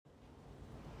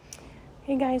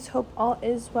Hey guys, hope all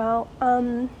is well.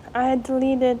 I had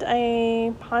deleted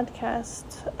a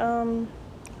podcast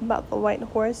about the white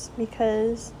horse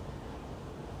because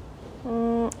I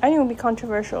knew it would be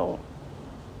controversial.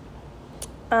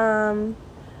 But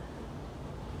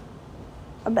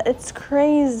it's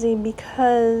crazy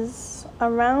because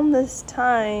around this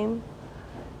time,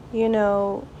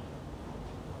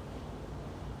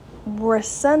 we're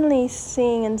suddenly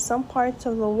seeing in some parts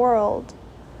of the world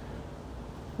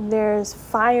there's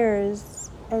fires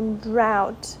and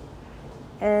drought,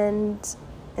 and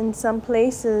in some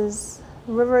places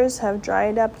rivers have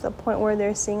dried up to the point where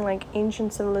they're seeing like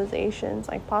ancient civilizations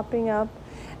like popping up,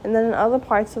 and then in other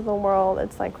parts of the world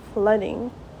it's like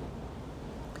flooding,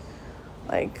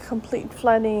 like complete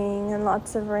flooding and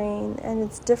lots of rain, and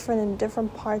it's different in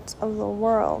different parts of the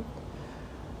world.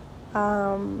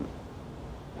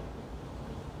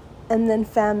 And then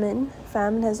famine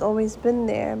has always been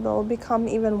there, but it will become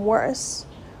even worse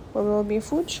where there will be a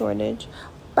food shortage.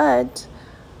 But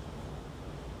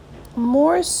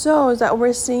more so is that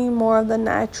we're seeing more of the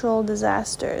natural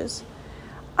disasters.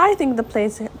 I think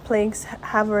the plagues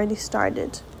have already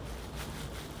started.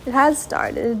 It has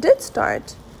started. It did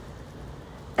start.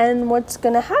 And what's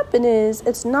going to happen is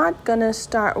it's not going to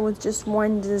start with just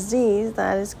one disease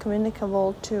that is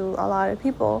communicable to a lot of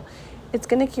people. It's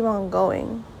going to keep on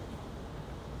going.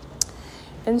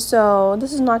 And so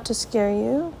this is not to scare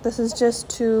you. This is just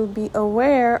to be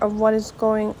aware of what is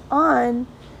going on,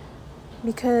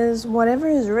 because whatever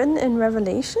is written in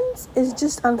Revelations is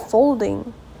just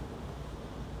unfolding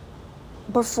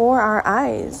before our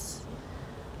eyes.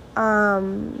 I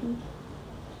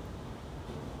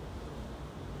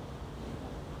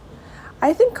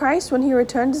think Christ, when he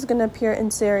returns, is going to appear in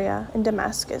Syria, in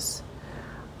Damascus.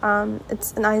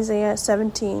 It's in Isaiah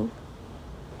 17.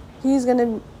 He's going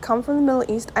to come from the Middle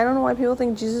East. I don't know why people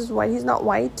think Jesus is white. He's not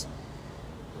white.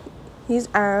 He's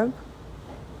Arab.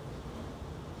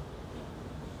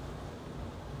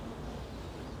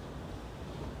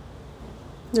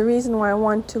 The reason why I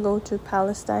want to go to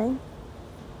Palestine,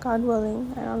 God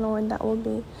willing, I don't know when that will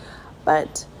be.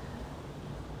 But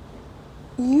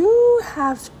you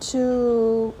have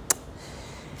to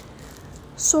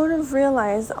sort of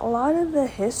realize a lot of the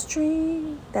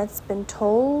history that's been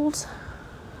told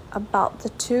about the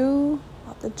Jews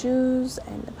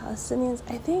and the Palestinians,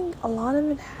 I think a lot of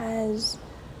it has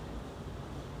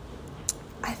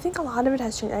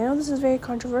changed. I know this is very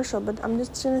controversial, but I'm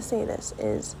just going to say this,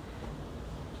 is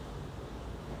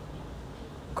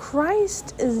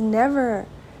Christ is never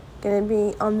going to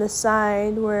be on the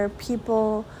side where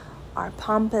people are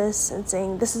pompous and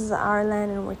saying, this is our land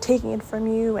and we're taking it from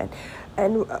you,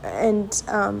 and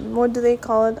what do they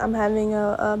call it? I'm having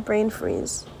a brain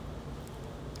freeze.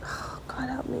 God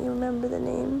help me remember the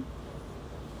name.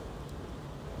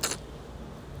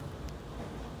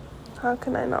 How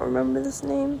can I not remember this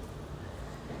name?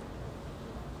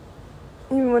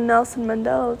 Even when Nelson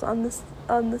Mandela was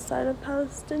on the side of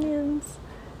Palestinians,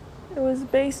 it was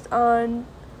based on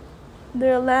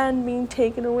their land being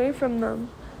taken away from them.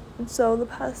 And so the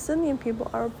Palestinian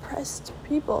people are oppressed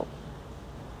people.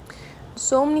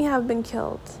 So many have been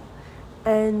killed.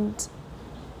 And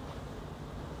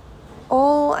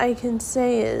all I can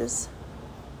say is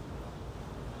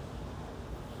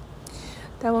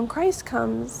that when Christ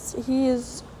comes, he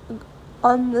is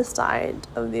on the side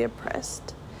of the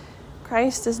oppressed.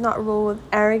 Christ does not rule with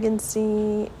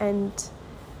arrogancy and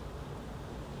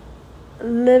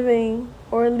living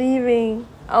or leaving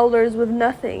elders with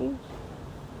nothing.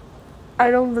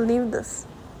 I don't believe this.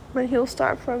 But he'll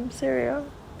start from Syria,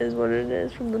 is what it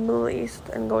is, from the Middle East,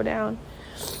 and go down.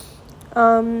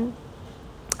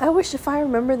 I wish, if I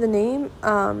remember the name,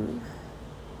 I'll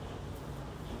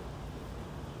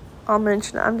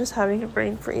mention it. I'm just having a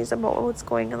brain freeze about what's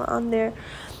going on there.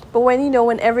 But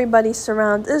when everybody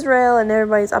surrounds Israel and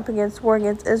everybody's up against war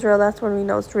against Israel, that's when we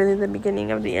know it's really the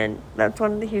beginning of the end. That's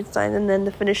one of the huge signs, and then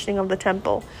the finishing of the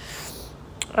temple.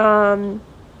 But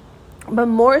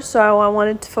more so, I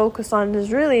wanted to focus on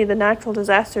is really the natural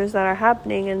disasters that are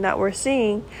happening and that we're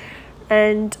seeing,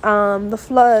 and the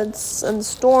floods and the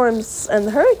storms and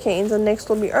the hurricanes, and next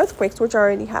will be earthquakes, which are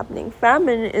already happening.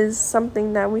 Famine is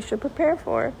something that we should prepare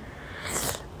for.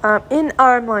 In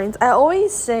our minds, I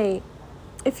always say,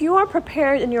 if you are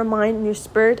prepared in your mind, in your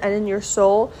spirit, and in your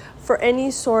soul for any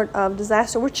sort of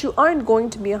disaster, which you aren't going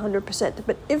to be 100%,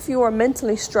 but if you are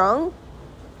mentally strong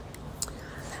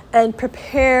and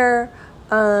prepare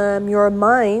your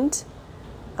mind,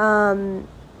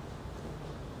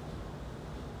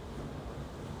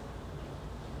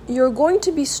 you're going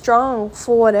to be strong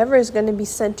for whatever is going to be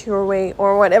sent your way,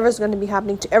 or whatever is going to be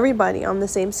happening to everybody on the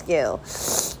same scale.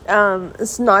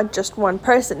 It's not just one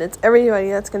person, it's everybody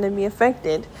that's going to be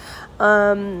affected.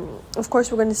 Of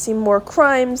course, we're going to see more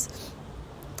crimes.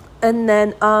 And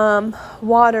then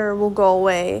water will go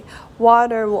away.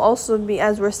 Water will also be,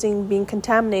 as we're seeing, being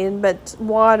contaminated, but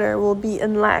water will be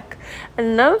in lack. And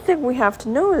another thing we have to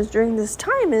know is during this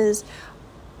time is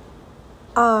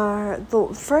the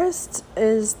first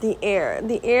is the air.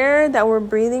 The air that we're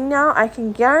breathing now, I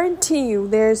can guarantee you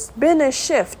there's been a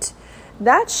shift.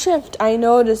 That shift, I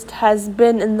noticed, has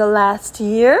been in the last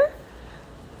year.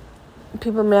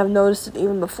 People may have noticed it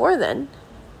even before then.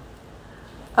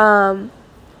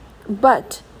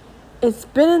 But it's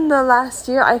been in the last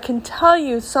year. I can tell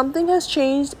you something has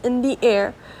changed in the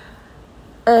air.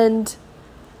 And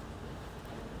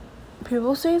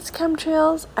people say it's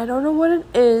chemtrails. I don't know what it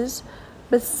is.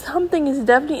 But something is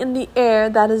definitely in the air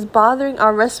that is bothering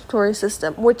our respiratory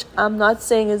system, which I'm not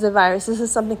saying is a virus. This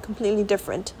is something completely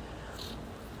different.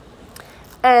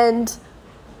 And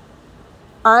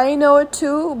I know it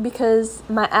too because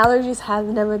my allergies have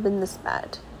never been this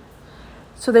bad.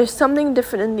 So there's something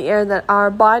different in the air that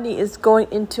our body is going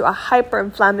into a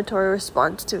hyper-inflammatory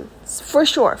response to. For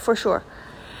sure.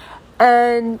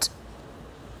 And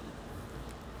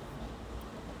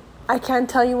I can't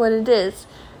tell you what it is.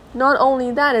 Not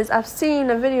only that, is I've seen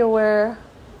a video where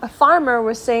a farmer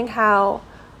was saying how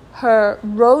her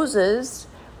roses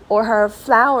or her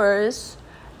flowers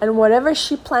and whatever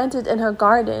she planted in her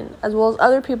garden, as well as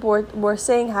other people were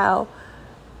saying how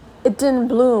it didn't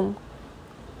bloom.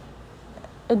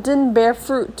 It didn't bear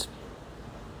fruit.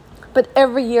 But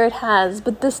every year it has,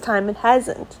 but this time it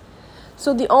hasn't.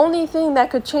 So the only thing that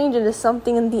could change it is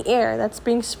something in the air that's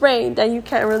being sprayed that you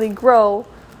can't really grow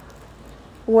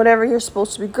whatever you're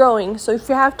supposed to be growing. So if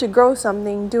you have to grow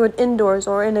something, do it indoors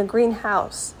or in a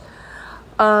greenhouse.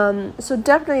 So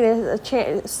definitely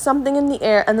there's something in the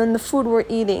air, and then the food we're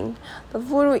eating. The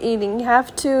food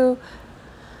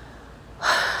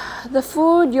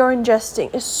you're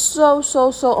ingesting is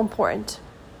so important.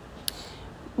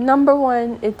 Number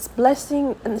one, it's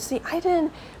blessing. And see, I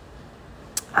didn't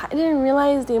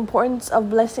realize the importance of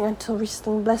blessing until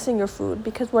recently. Blessing your food,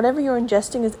 because whatever you're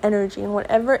ingesting is energy, and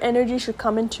whatever energy should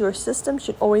come into your system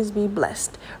should always be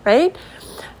blessed, right?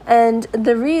 And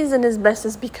the reason is blessed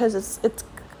is because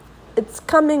it's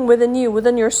coming within you,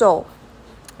 within your soul.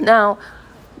 Now,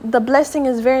 the blessing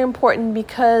is very important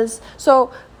because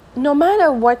no matter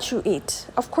what you eat,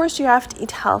 of course you have to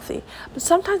eat healthy. But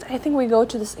sometimes I think we go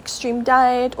to this extreme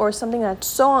diet or something that's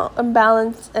so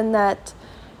imbalanced, and that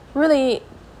really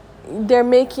they're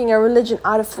making a religion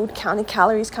out of food, counting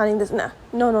calories, counting this. No.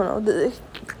 You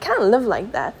can't live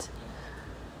like that.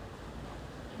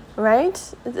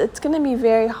 Right? It's going to be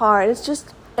very hard. It's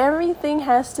just everything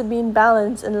has to be in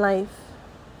balance in life.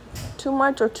 Too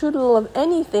much or too little of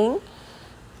anything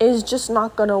is just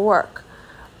not going to work.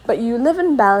 But you live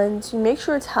in balance, you make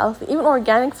sure it's healthy. Even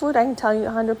organic food, I can tell you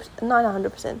 100%, not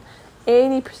 100%.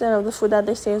 80% of the food that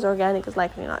they say is organic is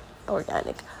likely not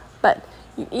organic. But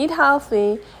you eat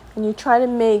healthy and you try to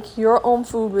make your own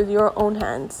food with your own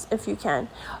hands if you can.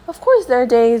 Of course, there are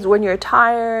days when you're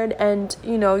tired and,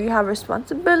 you have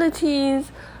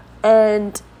responsibilities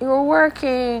and you're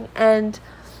working and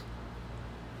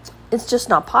it's just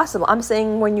not possible. I'm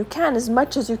saying when you can, as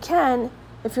much as you can,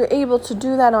 if you're able to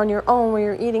do that on your own, where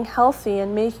you're eating healthy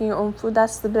and making your own food,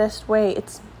 that's the best way.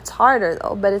 It's harder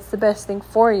though, but it's the best thing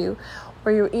for you,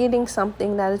 where you're eating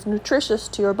something that is nutritious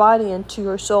to your body and to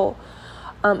your soul.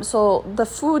 So the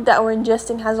food that we're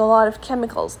ingesting has a lot of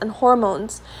chemicals and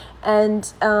hormones,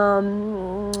 and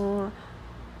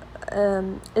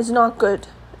is not good.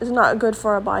 It's not good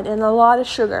for our body, and a lot of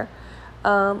sugar.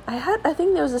 I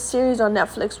think there was a series on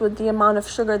Netflix with the amount of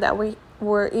sugar that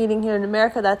we're eating here in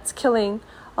America that's killing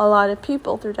a lot of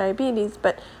people through diabetes.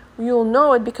 But you'll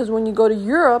know it because when you go to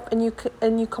Europe and you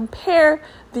compare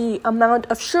the amount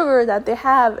of sugar that they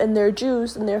have in their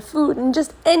juice and their food and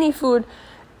just any food,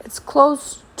 it's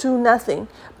close to nothing.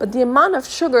 But the amount of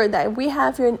sugar that we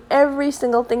have here in every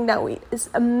single thing that we eat is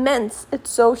immense.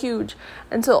 It's so huge.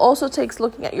 And so it also takes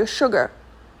looking at your sugar.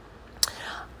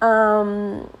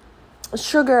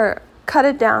 Sugar, cut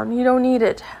it down. You don't need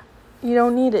it.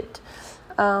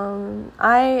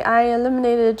 I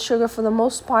eliminated sugar for the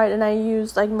most part, and I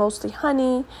used mostly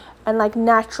honey and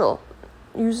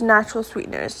use natural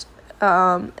sweeteners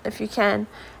if you can,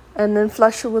 and then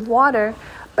flush it with water.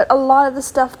 But a lot of the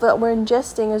stuff that we're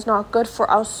ingesting is not good for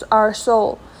our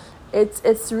soul. It's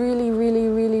really, really,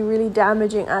 really, really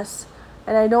damaging us,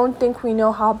 and I don't think we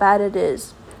know how bad it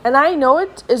is. And I know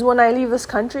it is when I leave this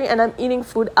country and I'm eating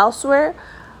food elsewhere.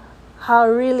 how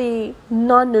really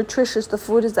non-nutritious the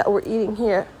food is that we're eating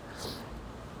here.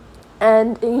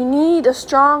 And you need a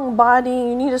strong body,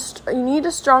 you need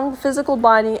a strong physical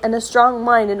body and a strong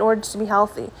mind in order to be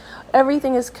healthy.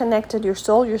 Everything is connected. Your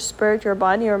soul, your spirit, your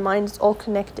body, your mind is all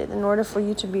connected in order for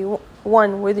you to be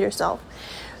one with yourself.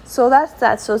 So that's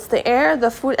that. So it's the air,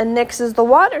 the food, and next is the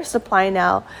water supply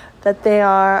now that they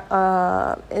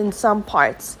are in some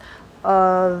parts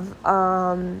of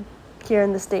here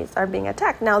in the States are being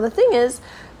attacked. Now the thing is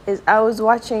I was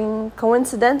watching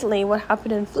coincidentally what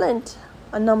happened in Flint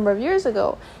a number of years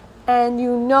ago, and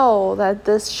you know that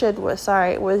this shit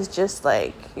was just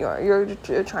like you're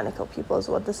trying to kill people is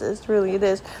what this is. Really it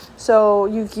is. So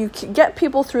you get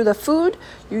people through the food,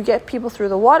 you get people through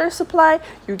the water supply,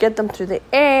 you get them through the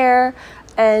air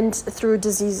and through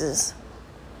diseases,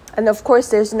 and of course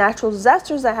there's natural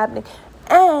disasters that are happening.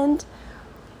 And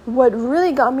what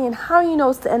really got me and how you know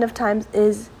it's the end of times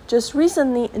is just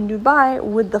recently in Dubai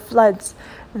with the floods.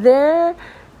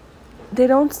 They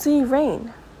don't see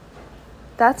rain.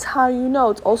 That's how you know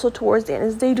it's also towards the end,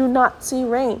 is they do not see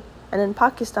rain. And in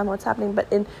Pakistan what's happening,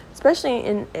 but especially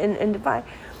in Dubai,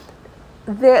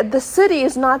 the city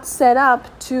is not set up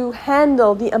to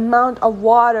handle the amount of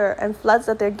water and floods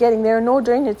that they're getting. There are no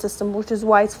drainage system, which is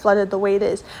why it's flooded the way it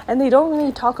is. And they don't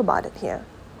really talk about it here,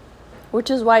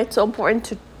 which is why it's so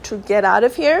important to get out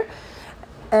of here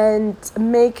and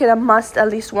make it a must at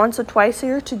least once or twice a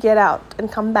year to get out and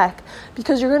come back,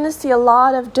 because you're going to see a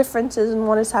lot of differences in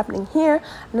what is happening here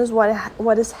and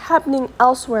what is happening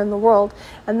elsewhere in the world,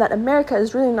 and that America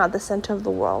is really not the center of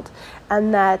the world,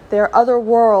 and that there are other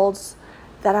worlds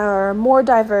that are more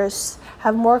diverse,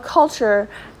 have more culture,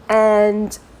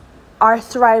 and are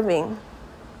thriving.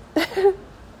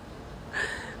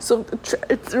 So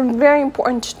it's very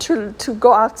important to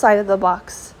go outside of the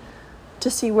box to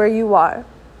see where you are.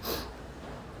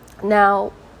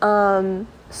 Now,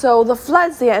 so the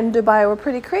floods there in Dubai were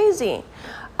pretty crazy.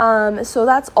 So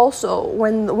that's also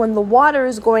when the water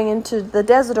is going into the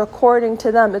desert, according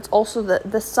to them, it's also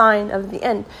the sign of the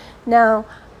end. Now,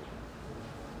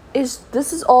 this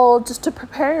is all just to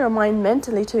prepare your mind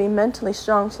mentally to be mentally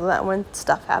strong, so that when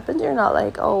stuff happens, you're not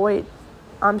like, oh wait,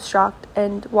 I'm shocked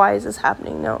and why is this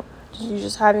happening? No, you're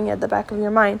just having it at the back of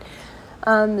your mind.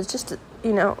 It's just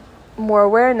more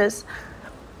awareness.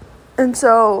 And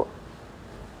so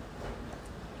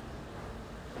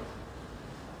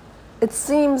it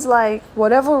seems like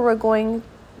whatever we're going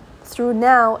through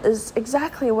now is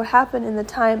exactly what happened in the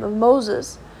time of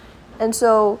Moses. And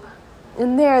so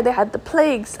in there they had the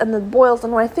plagues and the boils,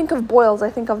 and when I think of boils, I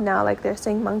think of now like they're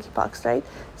saying monkeypox, right?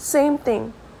 Same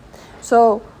thing.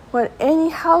 So what any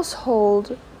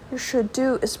household should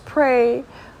do is pray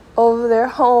over their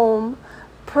home,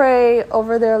 pray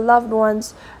over their loved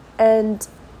ones, and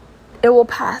it will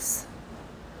pass.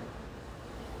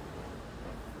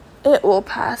 It will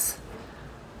pass.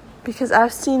 Because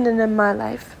I've seen it in my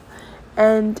life.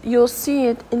 And you'll see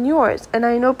it in yours. And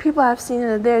I know people have seen it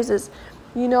in theirs. Is,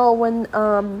 when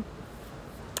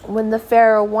the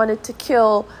Pharaoh wanted to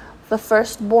kill the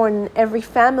firstborn in every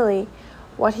family,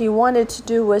 what he wanted to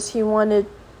do was the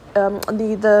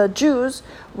Jews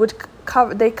would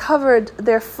covered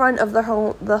their front of the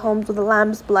homes with the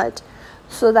lamb's blood,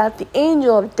 so that the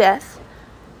angel of death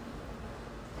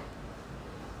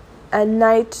at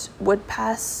night would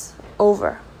pass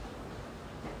over.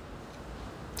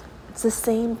 It's the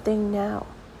same thing now.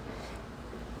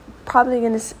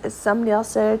 Probably somebody else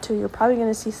said it too, you're probably going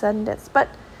to see sudden deaths,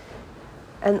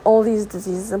 and all these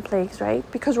diseases and plagues, right?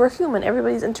 Because we're human,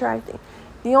 everybody's interacting.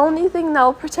 The only thing that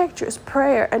will protect you is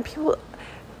prayer. And people,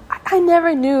 I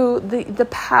never knew the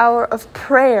power of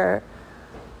prayer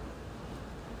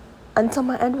until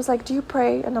my aunt was like, do you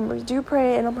pray? And I'm like, do you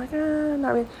pray? And I'm like,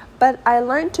 not really. But I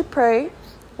learned to pray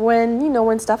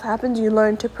when stuff happens, you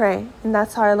learn to pray. And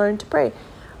that's how I learned to pray.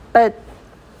 But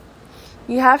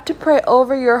you have to pray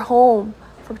over your home,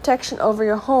 for protection over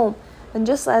your home. And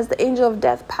just as the angel of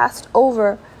death passed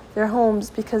over their homes,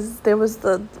 because there was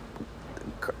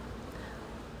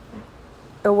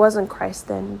it wasn't Christ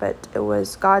then, but it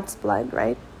was God's blood,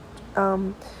 right?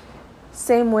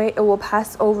 Same way it will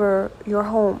pass over your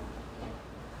home.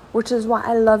 Which is why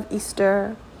I love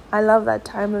Easter. I love that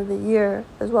time of the year,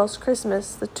 as well as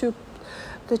Christmas. The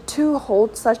two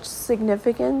hold such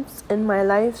significance in my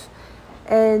life,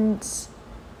 and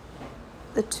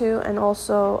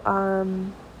also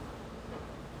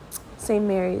St.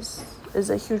 Mary's is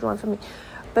a huge one for me.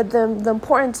 But the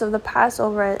importance of the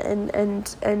Passover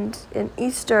and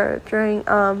Easter during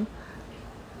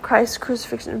Christ's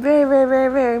crucifixion, very, very,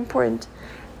 very, very important.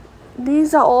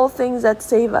 These are all things that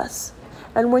save us.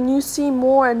 And when you see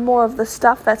more and more of the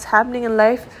stuff that's happening in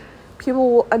life,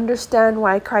 people will understand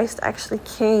why Christ actually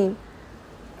came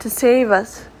to save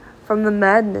us from the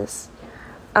madness.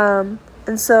 And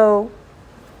so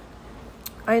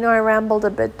I know I rambled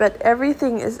a bit, but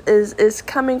everything is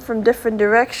coming from different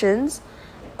directions,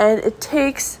 and it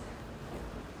takes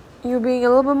you being a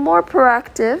little bit more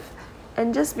proactive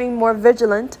and just being more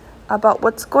vigilant about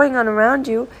what's going on around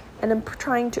you and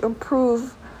trying to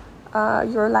improve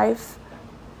your life.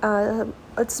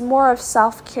 It's more of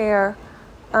self-care.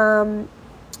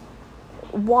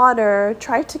 Water,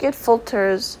 try to get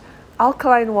filters.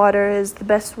 Alkaline water is the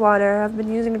best water. I've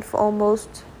been using it for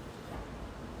almost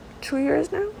 2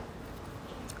 years now.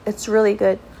 It's really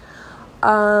good.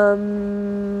 I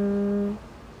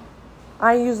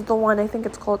use the one, I think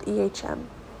it's called EHM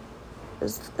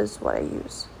is what I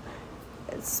use.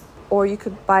 Or you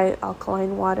could buy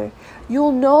alkaline water.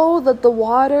 You'll know that the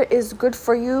water is good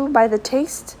for you by the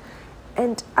taste.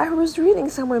 And I was reading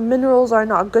somewhere minerals are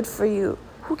not good for you.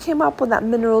 Who came up with that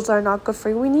minerals are not good for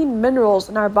you? We need minerals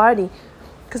in our body,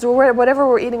 because whatever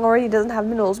we're eating already doesn't have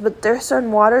minerals. But there are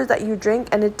certain waters that you drink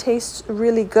and it tastes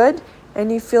really good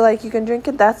and you feel like you can drink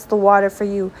it. That's the water for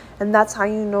you, and that's how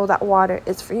you know that water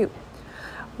is for you.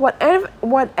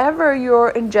 Whatever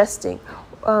you're ingesting,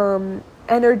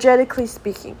 energetically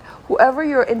speaking, whoever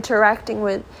you're interacting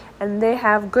with and they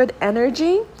have good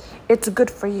energy, it's good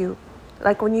for you.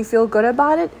 Like when you feel good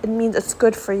about it, it means it's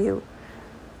good for you.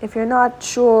 If you're not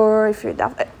sure, if you're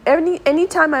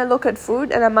anytime I look at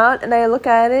food and I'm out and I look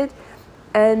at it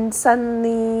and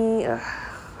suddenly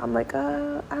I'm like,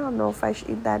 I don't know if I should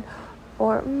eat that,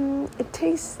 or it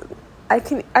tastes, I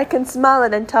can smell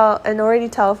it and already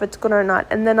tell if it's good or not,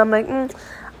 and then I'm like,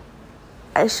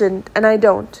 I shouldn't, and I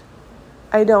don't.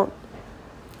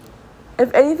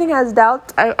 If anything has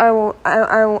doubt, I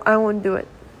won't do it,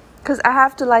 because I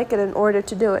have to like it in order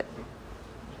to do it.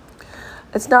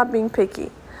 It's not being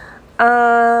picky.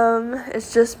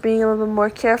 It's just being a little bit more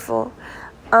careful.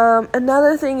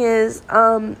 Another thing is,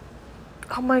 oh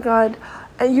my God,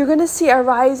 and you're going to see a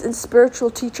rise in spiritual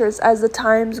teachers as the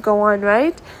times go on,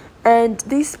 right? And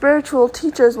these spiritual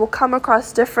teachers will come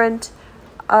across different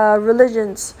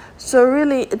religions. So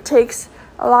really, it takes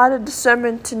a lot of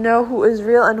discernment to know who is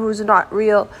real and who's not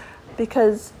real,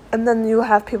 and then you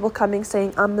have people coming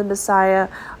saying, I'm the Messiah,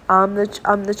 I'm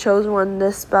the chosen one,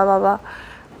 this, blah, blah,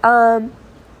 blah.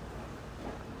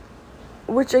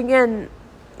 Which again,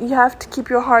 you have to keep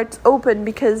your heart open,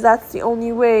 because that's the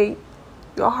only way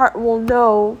your heart will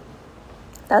know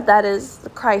that is the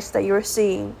Christ that you're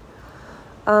seeing.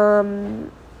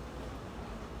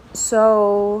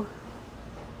 So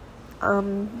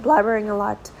I'm blabbering a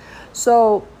lot.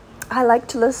 So I like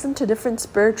to listen to different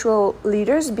spiritual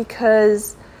leaders,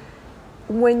 because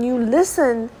when you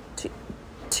listen to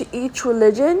each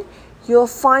religion, you'll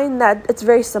find that it's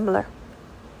very similar.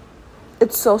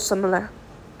 It's so similar,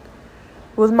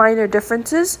 with minor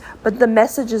differences, but the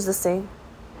message is the same.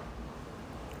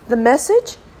 The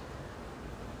message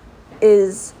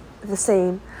is the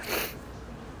same.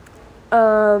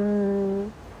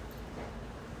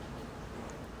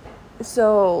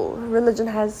 So religion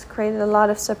has created a lot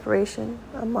of separation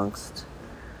amongst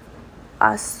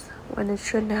us when it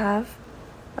shouldn't have,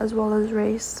 as well as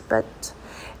race, but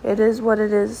it is what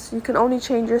it is. You can only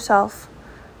change yourself.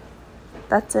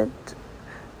 That's it.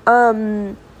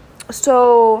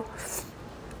 So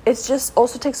it just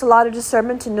also takes a lot of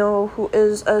discernment to know who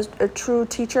is a true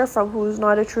teacher from who's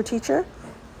not a true teacher,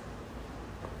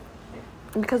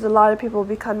 because a lot of people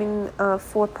becoming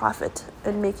for profit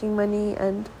and making money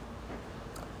and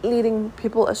leading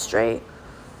people astray.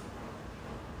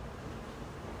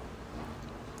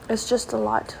 It's just a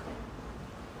lot.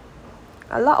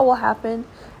 A lot will happen.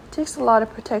 It takes a lot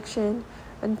of protection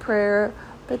and prayer,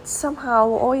 but somehow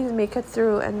we'll always make it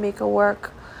through and make it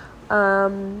work.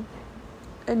 And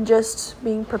just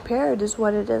being prepared is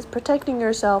what it is. Protecting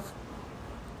yourself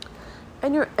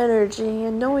and your energy,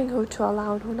 and knowing who to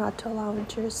allow and who not to allow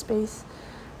into your space,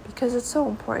 because it's so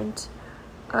important.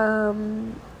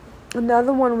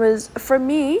 Another one was for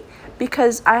me,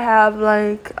 because I have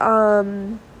I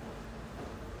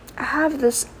have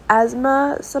this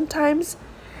asthma sometimes,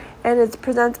 and it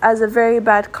presents as a very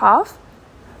bad cough.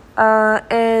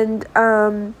 And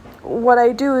what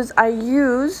I do is I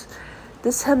use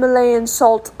this Himalayan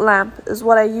salt lamp is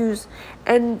what I use,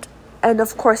 and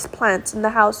of course plants in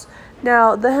the house.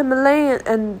 Now the Himalayan,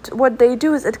 and what they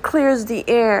do is it clears the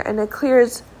air and it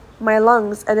clears my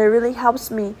lungs, and it really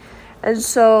helps me. And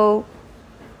so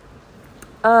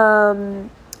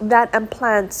that and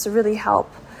plants really help.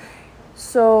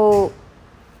 So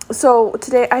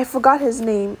today, I forgot his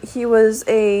name. He must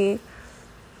have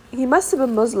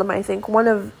been Muslim, I think. One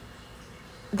of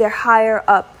they're higher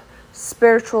up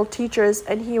spiritual teachers,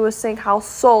 and he was saying how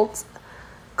salt,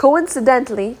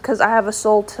 coincidentally, because I have a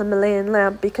salt Himalayan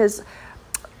lamp, because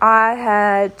I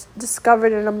had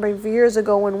discovered a number of years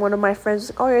ago when one of my friends was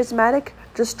like, "Oh, you're asthmatic?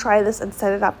 Just try this and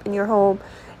set it up in your home."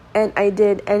 And I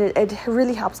did, and it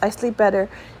really helps. I sleep better.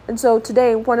 And so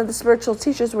today, one of the spiritual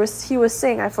teachers he was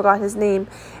saying, I forgot his name,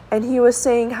 and he was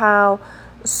saying how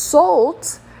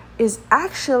salt is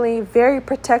actually very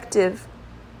protective.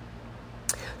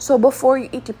 So before you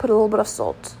eat, you put a little bit of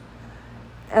salt.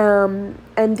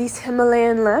 And these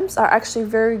Himalayan lamps are actually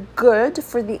very good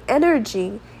for the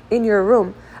energy in your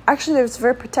room. Actually, it's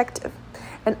very protective.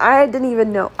 And I didn't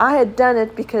even know. I had done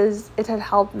it because it had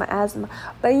helped my asthma.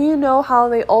 But you know how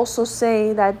they also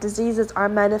say that diseases are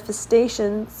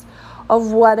manifestations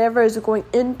of whatever is going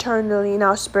internally in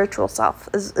our spiritual self,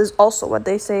 is also what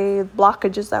they say,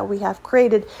 blockages that we have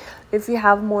created. If you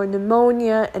have more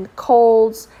pneumonia and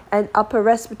colds and upper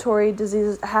respiratory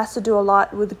diseases, it has to do a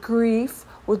lot with grief,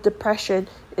 with depression,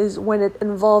 is when it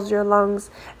involves your lungs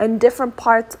and different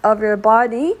parts of your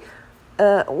body.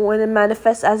 When it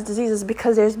manifests as diseases,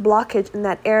 because there's blockage in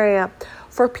that area.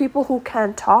 For people who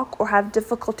can't talk or have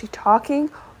difficulty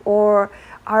talking or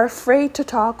are afraid to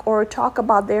talk or talk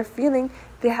about their feeling,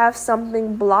 they have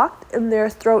something blocked in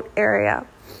their throat area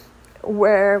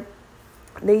where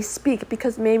they speak,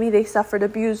 because maybe they suffered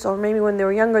abuse, or maybe when they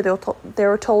were younger they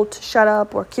were told to shut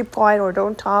up or keep quiet or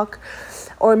don't talk,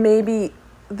 or maybe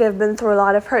they've been through a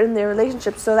lot of hurt in their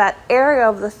relationship. So that area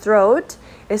of the throat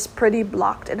is pretty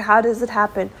blocked. And how does it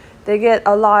happen? They get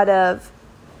a lot of,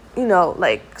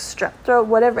 like strep throat,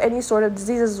 whatever, any sort of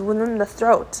diseases within the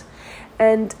throat.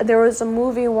 And there was a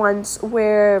movie once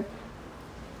where,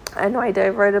 I know I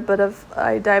diverted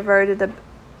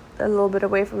a little bit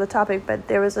away from the topic, but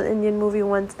there was an Indian movie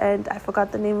once, and I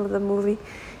forgot the name of the movie,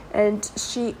 and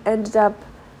she ended up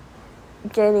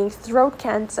getting throat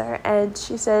cancer, and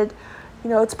she said,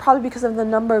 it's probably because of the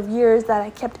number of years that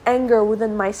I kept anger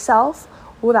within myself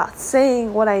without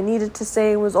saying what I needed to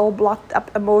say. It was all blocked up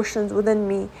emotions within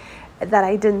me that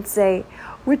I didn't say,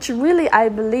 which really I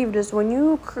believed is when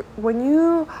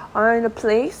you are in a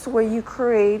place where you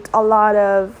create a lot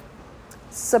of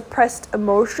suppressed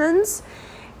emotions,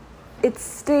 it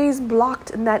stays blocked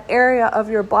in that area of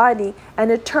your body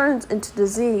and it turns into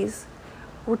disease,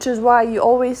 which is why you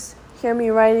always hear me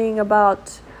writing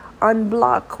about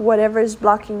unblock whatever is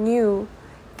blocking you.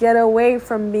 Get away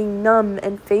from being numb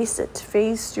and face it.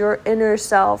 Face your inner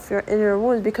self, your inner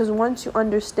wounds, because once you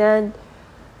understand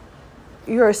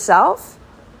yourself,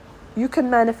 you can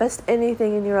manifest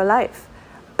anything in your life.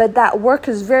 But that work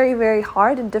is very, very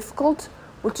hard and difficult,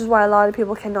 which is why a lot of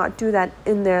people cannot do that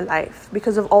in their life,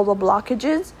 because of all the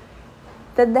blockages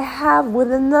that they have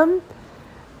within them.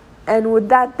 And with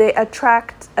that, they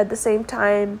attract at the same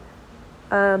time,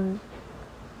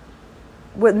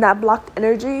 with that blocked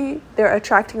energy, they're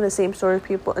attracting the same sort of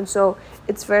people. And so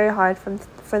it's very hard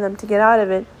for them to get out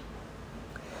of it.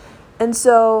 And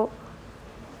so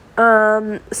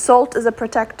salt as a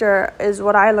protector is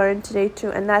what I learned today too.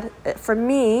 And that, for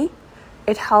me,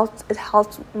 it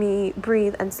helped me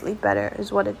breathe and sleep better,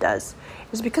 is what it does.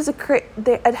 It's because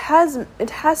it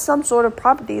has some sort of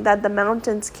property that the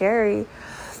mountains carry.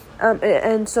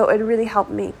 And so it really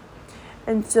helped me.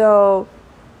 And so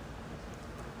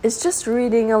it's just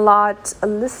reading a lot,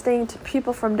 listening to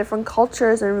people from different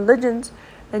cultures and religions,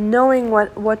 and knowing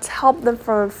what's helped them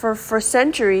for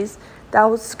centuries. That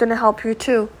was going to help you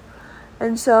too.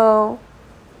 And so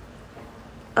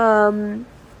I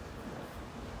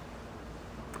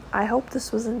hope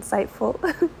this was insightful.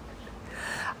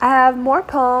 I have more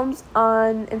poems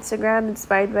on Instagram,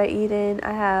 Inspired by Eden.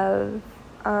 I have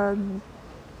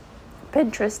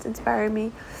Pinterest, Inspire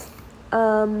Me.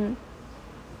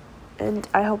 And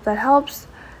I hope that helps.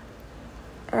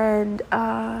 And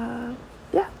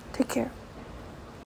take care.